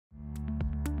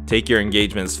Take your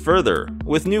engagements further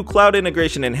with new cloud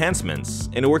integration enhancements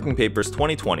in Working Papers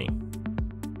 2020.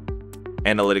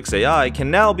 AnalyticsAI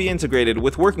can now be integrated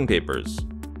with Working Papers.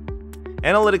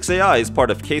 AnalyticsAI is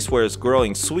part of Caseware's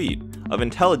growing suite of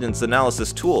intelligence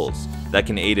analysis tools that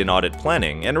can aid in audit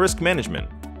planning and risk management.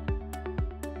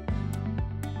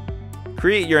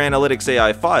 Create your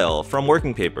AnalyticsAI file from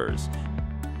Working Papers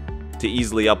to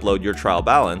easily upload your trial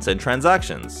balance and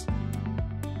transactions,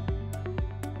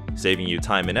 saving you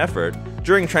time and effort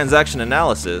during transaction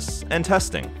analysis and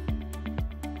testing.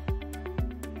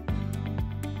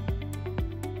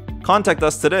 Contact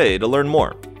us today to learn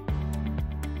more.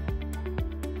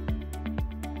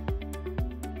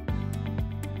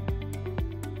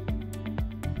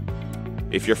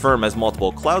 If your firm has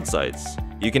multiple cloud sites,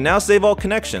 you can now save all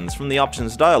connections from the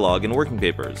options dialog in Working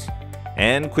Papers,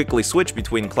 and quickly switch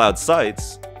between cloud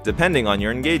sites depending on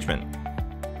your engagement.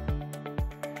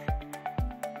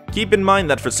 Keep in mind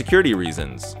that for security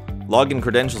reasons, login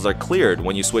credentials are cleared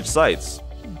when you switch sites.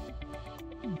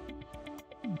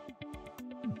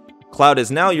 Cloud is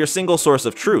now your single source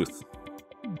of truth.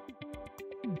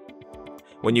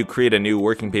 When you create a new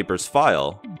Working Papers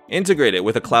file, integrate it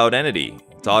with a cloud entity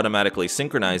to automatically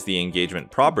synchronize the engagement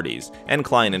properties and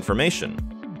client information,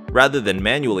 rather than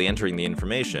manually entering the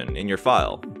information in your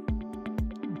file.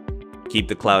 Keep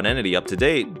the cloud entity up to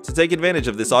date to take advantage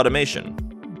of this automation.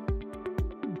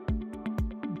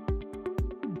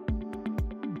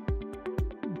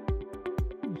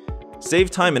 Save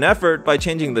time and effort by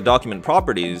changing the document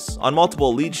properties on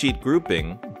multiple lead sheet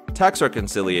grouping, tax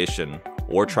reconciliation,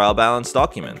 or trial balance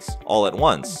documents all at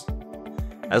once,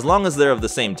 as long as they're of the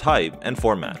same type and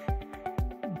format.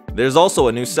 There's also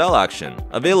a new cell action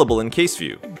available in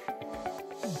CaseView.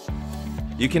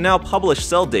 You can now publish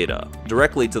cell data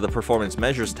directly to the Performance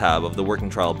Measures tab of the Working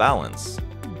Trial Balance.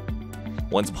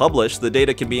 Once published, the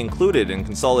data can be included in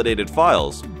consolidated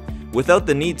files without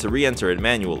the need to re-enter it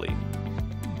manually.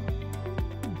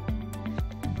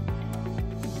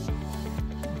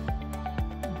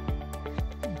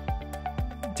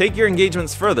 Take your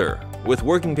engagements further with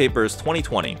Working Papers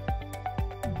 2020.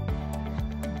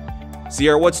 See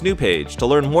our What's New page to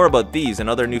learn more about these and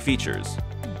other new features.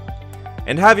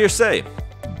 And have your say.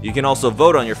 You can also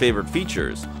vote on your favorite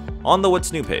features on the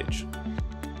What's New page.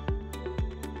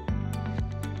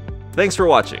 Thanks for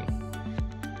watching.